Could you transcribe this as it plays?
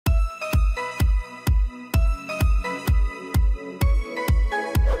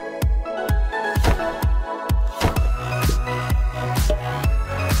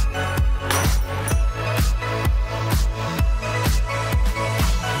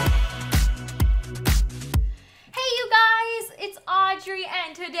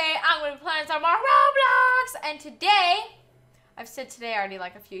playing some more Roblox! And today, I've said today already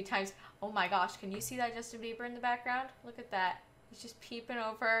like a few times. Oh my gosh, can you see that Justin Bieber in the background? Look at that. He's just peeping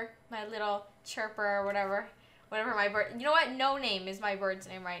over my little chirper or whatever. Whatever my bird... You know what? No Name is my bird's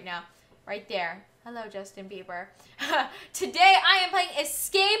name right now. Right there. Hello, Justin Bieber. Today, I am playing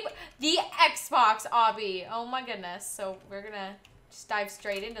Escape the Xbox, Obby. Oh my goodness. So, we're gonna just dive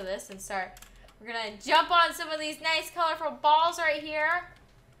straight into this and start... We're gonna jump on some of these nice colorful balls right here.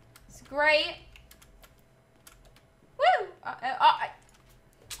 It's great. Woo!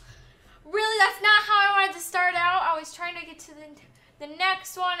 Really, that's not how I wanted to start out. I was trying to get to the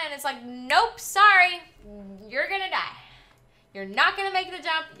next one, and it's like, nope, sorry. You're gonna die. You're not gonna make the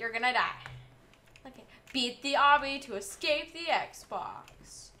jump. You're gonna die. Okay. Beat the Obby to escape the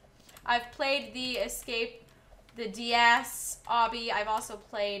Xbox. I've played the Escape the DS Obby. I've also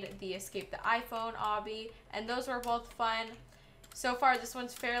played the Escape the iPhone Obby, and those were both fun. So far, this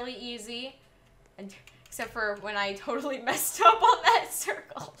one's fairly easy, and except for when I totally messed up on that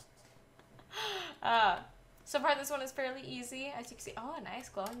circle. So far, this one is fairly easy. As you can see, oh, a nice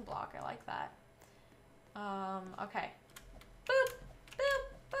glowing block. I like that. Okay. Boop, boop,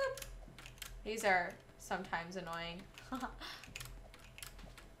 boop. These are sometimes annoying. Boop.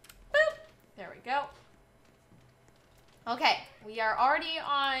 There we go. Okay, we are already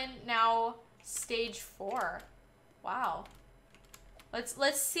on now stage 4. Wow.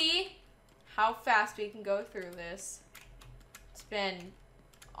 Let's see how fast we can go through this. It's been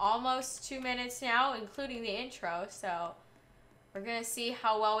almost 2 minutes now, including the intro, so we're gonna see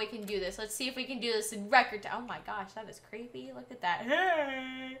how well we can do this. Let's see if we can do this in record time. Oh my gosh, that is creepy. Look at that.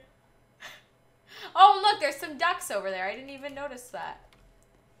 Hey. Oh, look, there's some ducks over there. I didn't even notice that.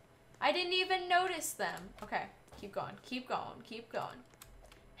 I didn't even notice them. Okay. Keep going, keep going, keep going.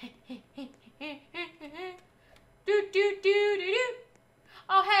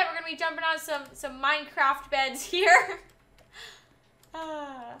 Oh, hey, we're gonna be jumping on some Minecraft beds here.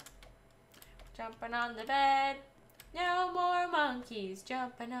 Jumping on the bed. No more monkeys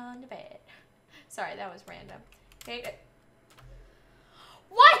jumping on the bed. Sorry, that was random. Okay.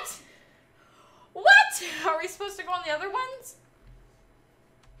 What? What? Are we supposed to go on the other ones?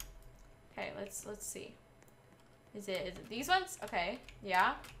 Okay, let's see. Is it these ones? Okay.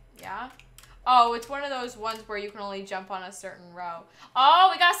 Yeah. Yeah. Oh, it's one of those ones where you can only jump on a certain row. Oh,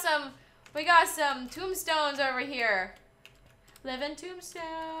 we got some tombstones over here. Living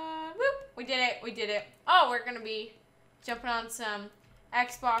tombstone. Whoop. We did it. We did it. Oh, we're going to be jumping on some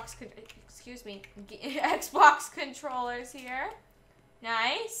Xbox controllers here.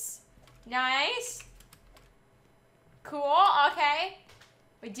 Nice. Nice. Cool. Okay.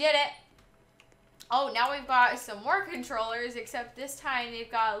 We did it. Oh, now we've got some more controllers, except this time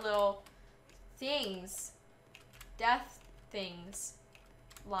they've got little things. Death things.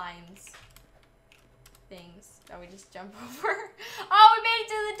 Lines. Things that we just jump over. Oh, we made it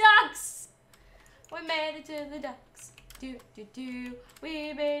to the ducks! We made it to the ducks. Do, do, do.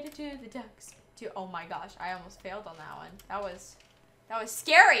 We made it to the ducks. Do. Oh my gosh, I almost failed on that one. That was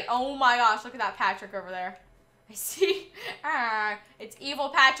scary. Oh my gosh, look at that Patrick over there. I see. It's evil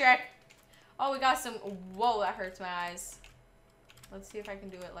Patrick. Oh, we got some. Whoa, that hurts my eyes. Let's see if I can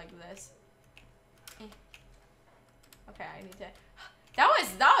do it like this. Okay, I need to. That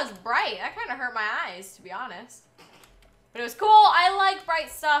was bright. That kind of hurt my eyes, to be honest. But it was cool. I like bright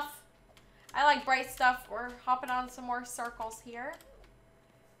stuff. I like bright stuff. We're hopping on some more circles here.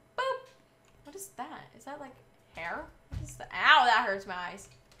 Boop. What is that? Is that like hair? What is that? Ow, that hurts my eyes.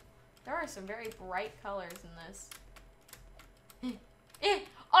 There are some very bright colors in this.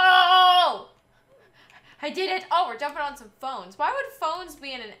 Oh! I did it. Oh, we're jumping on some phones. Why would phones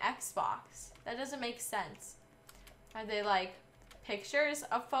be in an Xbox? That doesn't make sense. Are they like pictures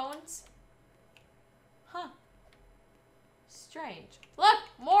of phones? Huh. Strange. Look,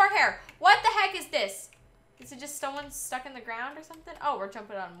 more hair. What the heck is this? Is it just someone stuck in the ground or something? Oh, we're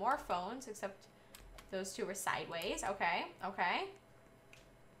jumping on more phones, except those two were sideways. Okay, okay.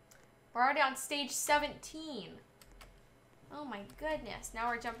 We're already on stage 17. Oh my goodness. Now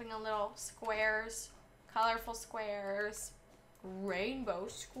we're jumping on little squares. Colorful squares. Rainbow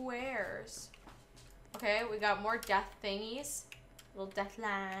squares. Okay, we got more death thingies. Little death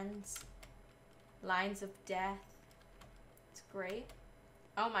lines. Lines of death. It's great.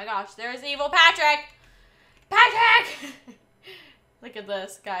 Oh my gosh, there's evil Patrick! Patrick! Look at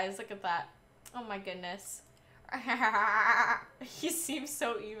this, guys. Look at that. Oh my goodness. He seems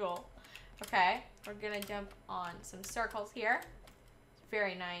so evil. Okay, we're gonna jump on some circles here.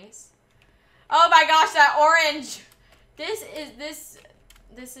 Very nice. Oh my gosh, that orange! This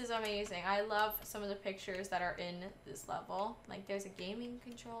This is amazing. I love some of the pictures that are in this level. Like, there's a gaming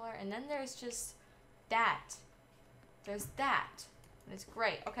controller, and then there's just that. There's that. And it's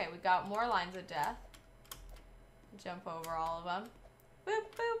great. Okay, we got more lines of death. Jump over all of them. Boop,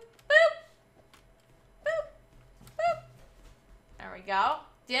 boop, boop. Boop, boop. There we go.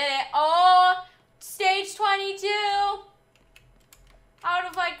 Did it. Oh, stage 22. Out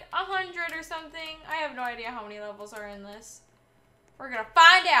of like 100 or something. I have no idea how many levels are in this. We're gonna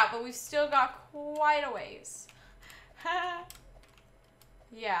find out, but we've still got quite a ways.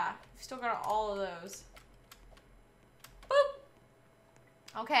 Yeah, we've still got all of those.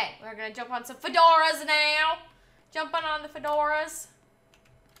 Boop. Okay, we're gonna jump on some fedoras now. Jumping on the fedoras.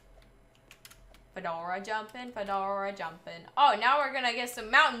 Fedora jumping, fedora jumping. Oh, now we're gonna get some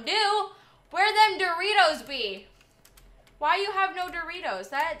Mountain Dew. Where them Doritos be? Why you have no Doritos?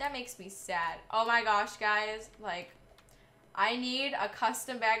 That makes me sad. Oh my gosh, guys. Like, I need a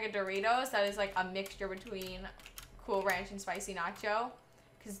custom bag of Doritos that is like a mixture between Cool Ranch and Spicy Nacho.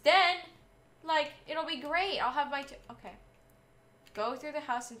 Because then, like, it'll be great. I'll have my... Okay. Go through the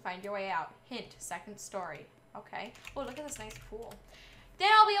house and find your way out. Hint, second story. Okay. Oh, look at this nice pool. Then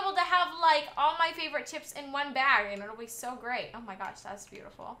I'll be able to have, like, all my favorite chips in one bag, and it'll be so great. Oh my gosh, that's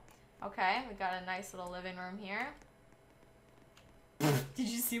beautiful. Okay, we got a nice little living room here. Did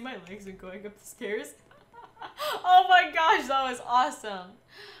you see my legs are going up the stairs? Oh my gosh, that was awesome.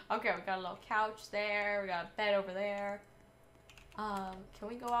 Okay, we got a little couch there. We got a bed over there. Can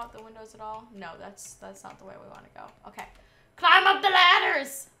we go out the windows at all? No, that's not the way we want to go. Okay. Climb up the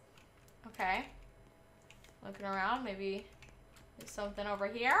ladders! Okay. Looking around, maybe there's something over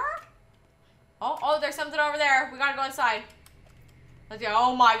here. Oh, there's something over there. We gotta go inside. Let's go.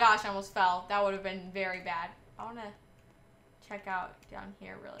 Oh my gosh, I almost fell. That would have been very bad. I wanna check out down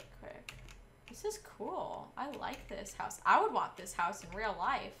here really quick. This is cool. I like this house. I would want this house in real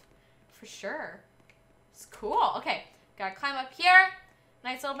life. For sure. It's cool. Okay. Gotta climb up here.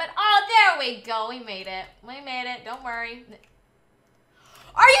 Nice little bed. Oh, there we go. We made it. We made it. Don't worry.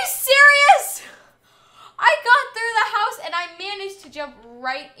 Are you serious? I got through the house and I managed to jump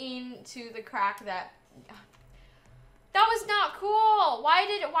right into the crack that was not cool. Why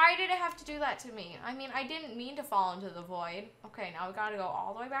did it have to do that to me? I mean, I didn't mean to fall into the void. Okay, now we gotta go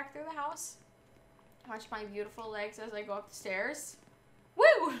all the way back through the house. Watch my beautiful legs as I go up the stairs.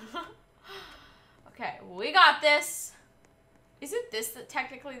 Woo! Okay, we got this. Isn't this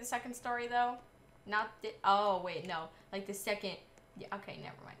technically the second story though? Not the, oh wait, no. Like the second, yeah, okay,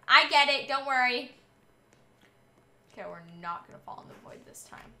 never mind. I get it, don't worry. Okay, we're not gonna fall in the void this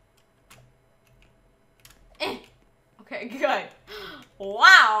time. Okay, good.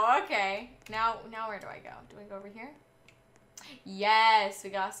 Wow, okay. Now where do I go? Do I go over here? Yes, we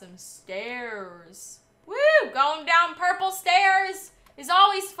got some stairs. Woo! Going down purple stairs is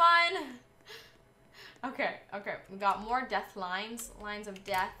always fun. Okay, we got more death lines of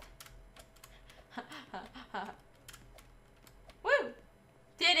death. Woo!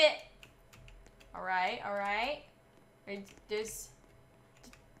 Did it! Alright. There's...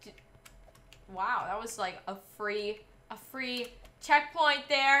 Wow, that was like a free checkpoint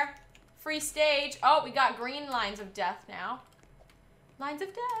there. Free stage. Oh, we got green lines of death now. Lines of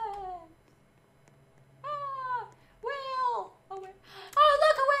death. Ah, whale. Oh, whale. Oh,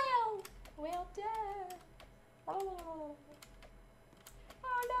 look, a whale. Whale death. Oh,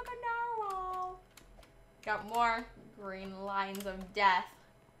 look, a narwhal. Got more green lines of death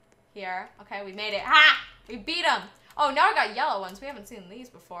here. Okay, we made it. Ha! We beat them. Oh, now I got yellow ones. We haven't seen these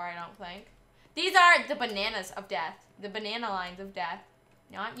before, I don't think. These are the bananas of death. The banana lines of death.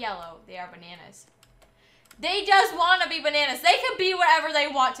 Not yellow. They are bananas. They just want to be bananas. They can be whatever they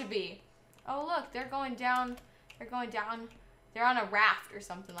want to be. Oh, look. They're going down. They're going down. They're on a raft or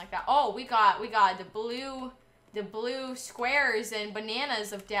something like that. Oh, we got the blue squares and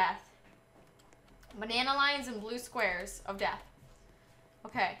bananas of death. Banana lines and blue squares of death.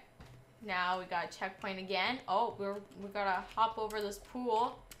 Okay. Now we got a checkpoint again. Oh, we gotta hop over this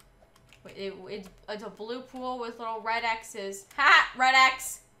pool. It's a blue pool with little red X's. Ha! Red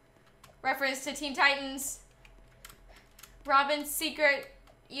X! Reference to Teen Titans. Robin's secret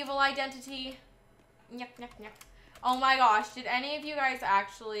evil identity. Nyuk, nyuk, nyuk. Oh my gosh, did any of you guys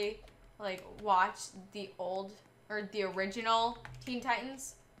actually, like, watch the old, or the original Teen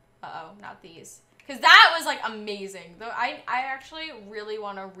Titans? Uh-oh, not these. Because that was, like, amazing. Though I actually really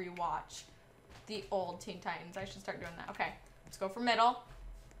want to rewatch the old Teen Titans. I should start doing that. Okay, let's go for middle.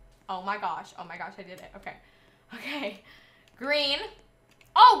 Oh my gosh, I did it. Okay. Green.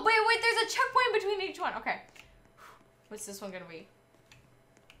 Oh, wait, there's a checkpoint between each one. Okay. What's this one gonna be?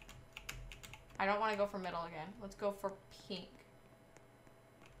 I don't want to go for middle again. Let's go for pink.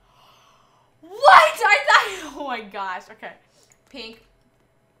 my gosh. Okay. Pink.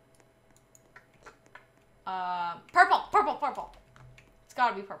 Purple. Purple. Purple. It's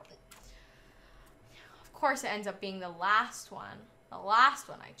gotta be purple. Of course, it ends up being the last one. The last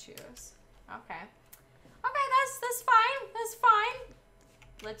one I choose. Okay. Okay, that's fine. That's fine.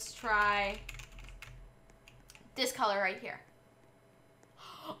 Let's try this color right here.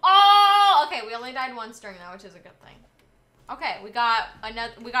 Oh, okay. We only died once during that, which is a good thing. Okay, we got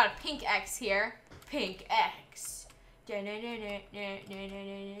a pink X here. Pink X. There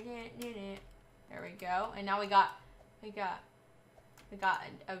we go. And now we got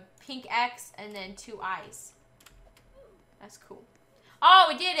a pink X and then 2 eyes. That's cool. Oh,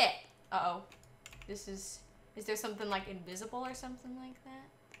 we did it. Uh-oh. Is there something like invisible or something like that?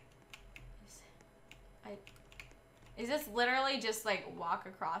 Is this literally just like walk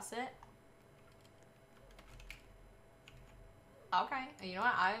across it? Okay, you know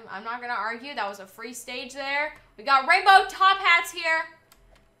what? I'm not gonna argue. That was a free stage there. We got rainbow top hats here.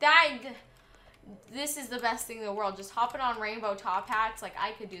 This is the best thing in the world. Just hopping on rainbow top hats. Like,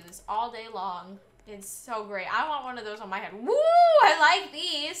 I could do this all day long. It's so great. I want one of those on my head. Woo! I like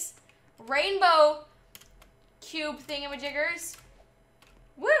these. Rainbow cube thingamajiggers.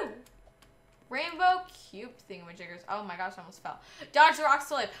 Woo! Rainbow cube thingamajiggers. Oh my gosh, I almost fell. Dodge the rocks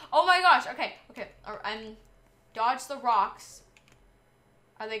to live. Oh my gosh. Okay, okay. Dodge the rocks.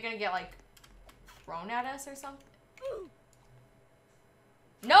 Are they gonna get, like, thrown at us or something?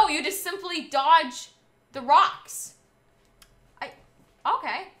 No, you just simply dodge the rocks.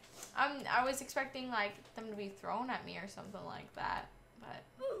 Okay. I was expecting, like, them to be thrown at me or something like that. But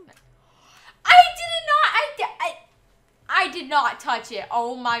I did not touch it.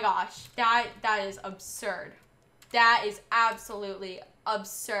 Oh my gosh. That is absurd. That is absolutely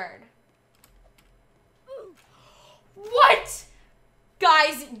absurd. What?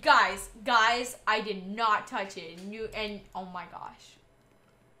 Guys, I did not touch it. And oh my gosh.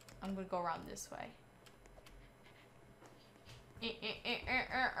 I'm gonna go around this way.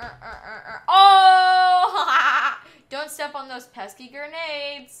 Oh! Don't step on those pesky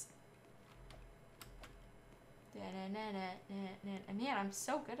grenades. Man, I'm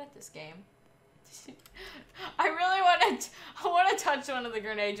so good at this game. I really want to touch one of the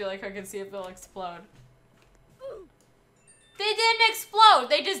grenades really quick and see if they'll explode. They didn't explode.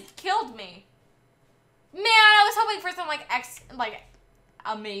 They just killed me. Man, I was hoping for some like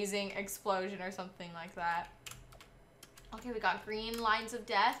amazing explosion or something like that. Okay, we got green lines of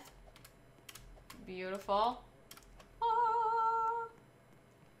death. Beautiful. Oh.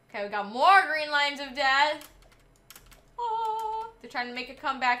 Okay, we got more green lines of death. Oh. They're trying to make a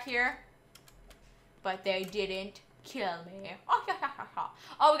comeback here. But they didn't kill me. Oh,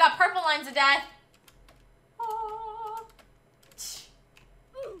 we got purple lines of death. Oh.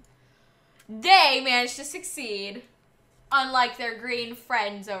 They managed to succeed. Unlike their green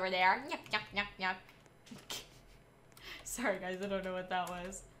friends over there. Yuck, yuck, yuck, yuck. Sorry, guys, I don't know what that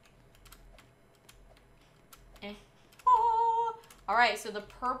was. Oh. Alright, so the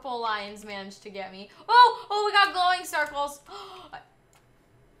purple lines managed to get me. Oh, we got glowing circles.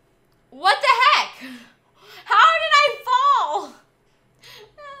 What the heck? How did I fall?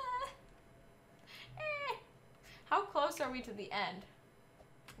 How close are we to the end?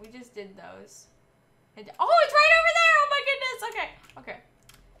 We just did those. Oh, it's right over there! Oh my goodness! Okay.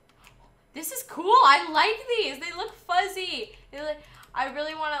 This is cool. I like these. They look fuzzy. I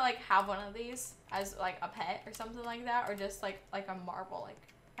really want to like have one of these as like a pet or something like that, or just like a marble. Like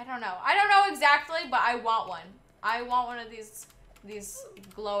I don't know. I don't know exactly, but I want one. I want one of these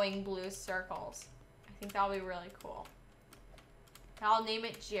glowing blue circles. I think that'll be really cool. I'll name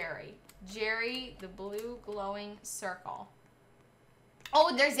it Jerry. Jerry, the blue glowing circle.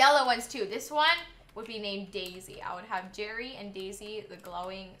 Oh, there's yellow ones too. This one would be named Daisy. I would have Jerry and Daisy, the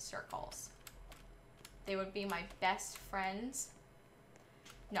glowing circles. They would be my best friends.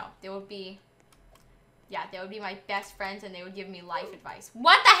 No, they would be my best friends, and they would give me life advice.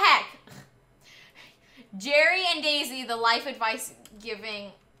 What the heck? Jerry and Daisy, the life advice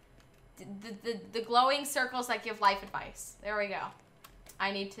giving, the glowing circles that give life advice. There we go.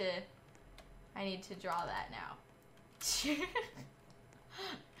 I need to draw that now.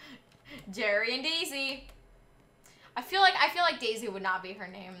 Jerry and Daisy. I feel like Daisy would not be her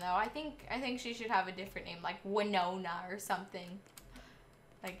name though. I think she should have a different name, like Winona or something.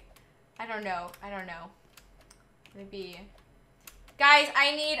 Like I don't know. Maybe. Guys,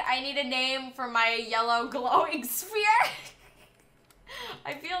 I need a name for my yellow glowing sphere.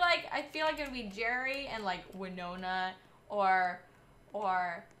 I feel like it would be Jerry and like Winona or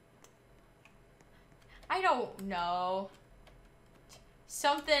I don't know.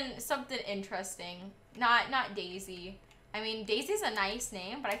 Something interesting. Not Daisy. I mean, Daisy's a nice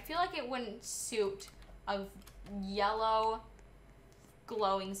name, but I feel like it wouldn't suit a yellow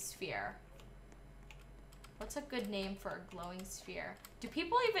glowing sphere. What's a good name for a glowing sphere? Do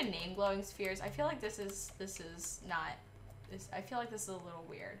people even name glowing spheres? I feel like this is not. I feel like this is a little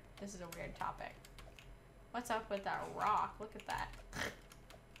weird. This is a weird topic. What's up with that rock? Look at that.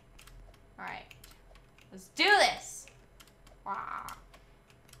 All right, let's do this. Wah,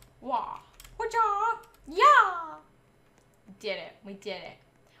 wah, wah, yeah. Did it. We did it.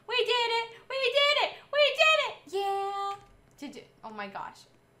 We did it. We did it. We did it. Yeah. Oh my gosh.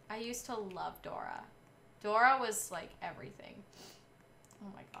 I used to love Dora. Dora was like everything. Oh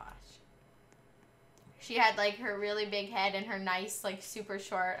my gosh. She had like her really big head and her nice like super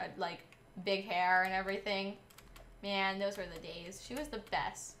short like big hair and everything. Man, those were the days. She was the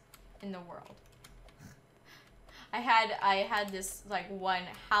best in the world. I had this like one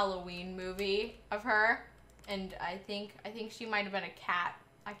Halloween movie of her, and I think she might have been a cat.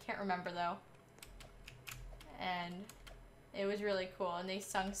 I can't remember though. And it was really cool, and they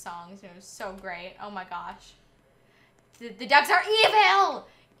sung songs, and it was so great. Oh my gosh. The ducks are evil!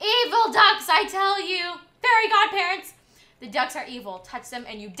 Evil ducks, I tell you! Fairy godparents! The ducks are evil. Touch them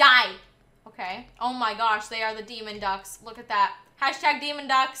and you die. Okay. Oh my gosh, they are the demon ducks. Look at that. Hashtag demon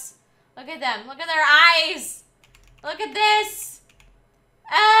ducks. Look at them. Look at their eyes. Look at this.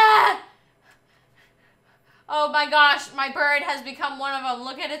 Ah! Oh my gosh, my bird has become one of them.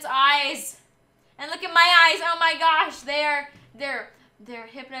 Look at its eyes. And look at my eyes. Oh my gosh, they're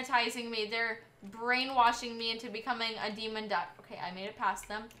hypnotizing me. They're brainwashing me into becoming a demon duck. Okay, I made it past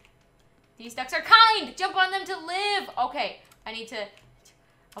them. These ducks are kind. Jump on them to live. Okay, I need to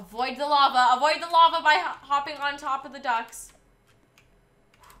avoid the lava. Avoid the lava by hopping on top of the ducks.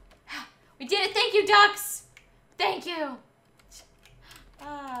 We did it. Thank you, ducks. Thank you.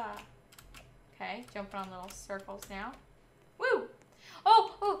 Okay, jumping on little circles now. Woo.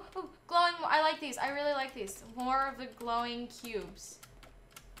 Oh, glowing. I like these. I really like these. More of the glowing cubes.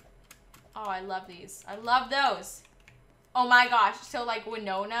 Oh, I love these. I love those. Oh my gosh. So like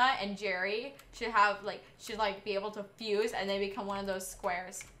Winona and Jerry should be able to fuse and they become one of those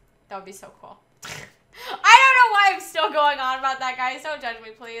squares. That would be so cool. I don't know why I'm still going on about that, guys. Don't judge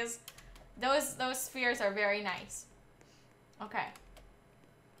me, please. Those spheres are very nice. Okay.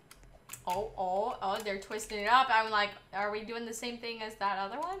 Oh, they're twisting it up. I'm like, are we doing the same thing as that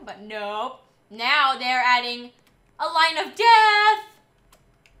other one? But nope. Now they're adding a line of death.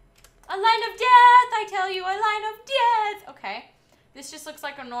 A line of death, I tell you, a line of death. Okay. This just looks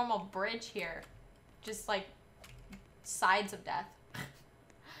like a normal bridge here. Just like sides of death.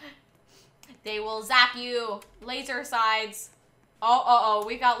 They will zap you. Laser sides. Oh,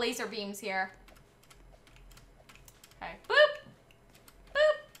 we got laser beams here. Okay. Boop.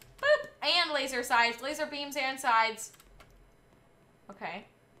 Boop. Boop. And laser sides. Laser beams and sides. Okay.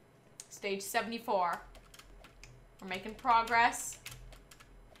 Stage 74. We're making progress.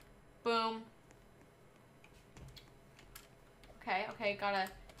 Boom. Okay, gotta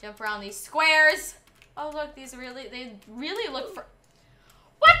jump around these squares. Oh, look, they really look for...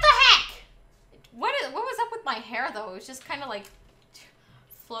 What the heck? What was up with my hair, though? It was just kind of like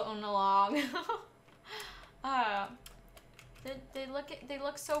floating along. They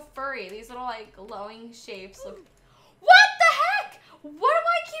look so furry. These little like glowing shapes look. What the heck? What do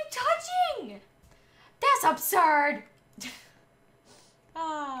I keep touching? That's absurd.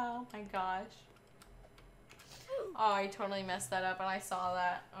 Oh my gosh. Oh, I totally messed that up when I saw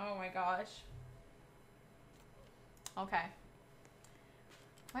that. Oh my gosh. Okay.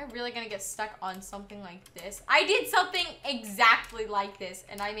 Am I really gonna get stuck on something like this? I did something exactly like this,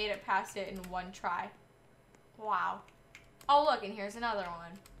 and I made it past it in one try. Wow. Oh, look, and here's another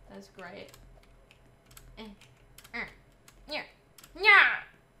one. That's great.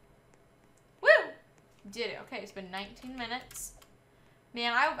 Woo! Did it. Okay, it's been 19 minutes.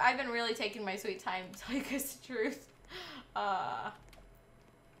 Man, I've been really taking my sweet time, to tell you guys the truth. I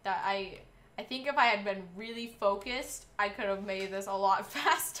think if I had been really focused, I could have made this a lot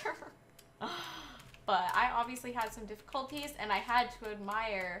faster. But I obviously had some difficulties, and I had to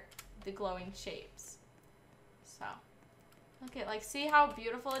admire the glowing shapes. So, okay, like, see how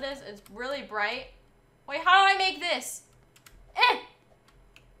beautiful it is? It's really bright. Wait, how do I make this?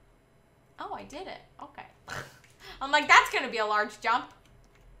 Oh, I did it. Okay. I'm like, that's gonna be a large jump.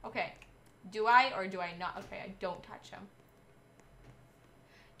 Okay. Do I or do I not? Okay, I don't touch him.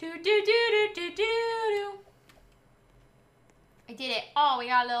 Do. I did it. Oh, we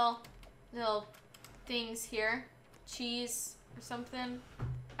got little things here. Cheese or something.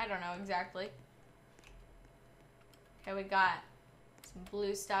 I don't know exactly. Okay, we got some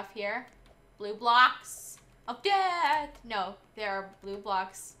blue stuff here. blue blocks of death. No, there are blue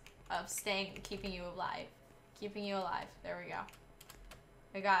blocks of keeping you alive. Keeping you alive. There we go.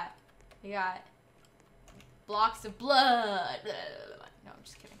 We got blocks of blood. No, I'm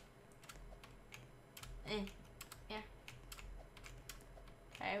just kidding. Yeah.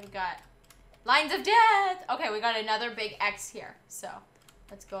 Okay, we got lines of death. Okay, we got another big X here. So,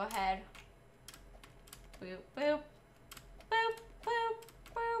 let's go ahead. Boop, boop, boop, boop,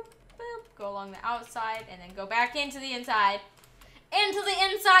 boop, boop. Go along the outside and then go back into the inside. Into the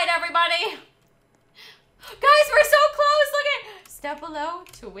inside, everybody. Guys, we're so close. Look at step below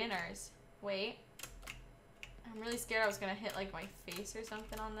to winners. Wait. I'm really scared I was going to hit like my face or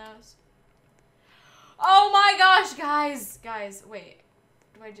something on those. Oh my gosh, guys. Guys, wait.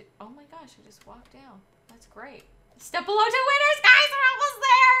 Oh my gosh, I just walked down. That's great. Step below to winners, guys. We're almost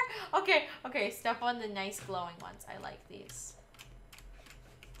there. Okay, okay. Step on the nice glowing ones. I like these.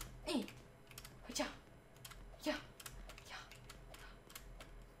 Yeah. Yeah. Yeah.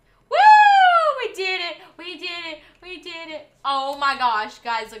 Woo! We did it. We did it. We did it. Oh my gosh,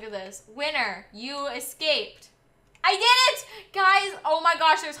 guys, look at this. Winner, you escaped. I did it, guys. Oh my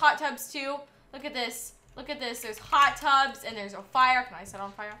gosh, there's hot tubs too. Look at this. Look at this. There's hot tubs and there's a fire. Can I set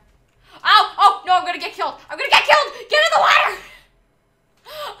on fire? Ow! Oh, no, I'm gonna get killed. I'm gonna get killed! Get in the water!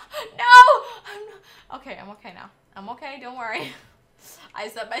 No! Okay, I'm okay now. I'm okay, don't worry. I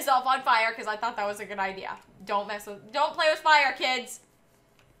set myself on fire because I thought that was a good idea. Don't play with fire, kids.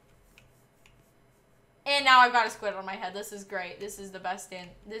 And now I've got a squid on my head. This is great. This is the best day.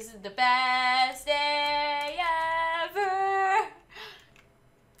 This is the best day ever.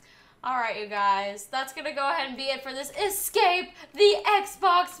 Alright, you guys, that's gonna go ahead and be it for this Escape the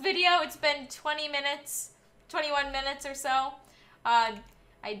Xbox video. It's been 21 minutes or so. I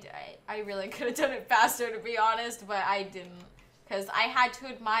really could have done it faster, to be honest, but I didn't, because I had to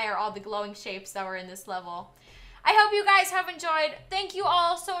admire all the glowing shapes that were in this level. I hope you guys have enjoyed. Thank you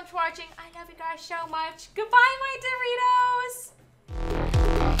all so much for watching. I love you guys so much. Goodbye, my Doritos!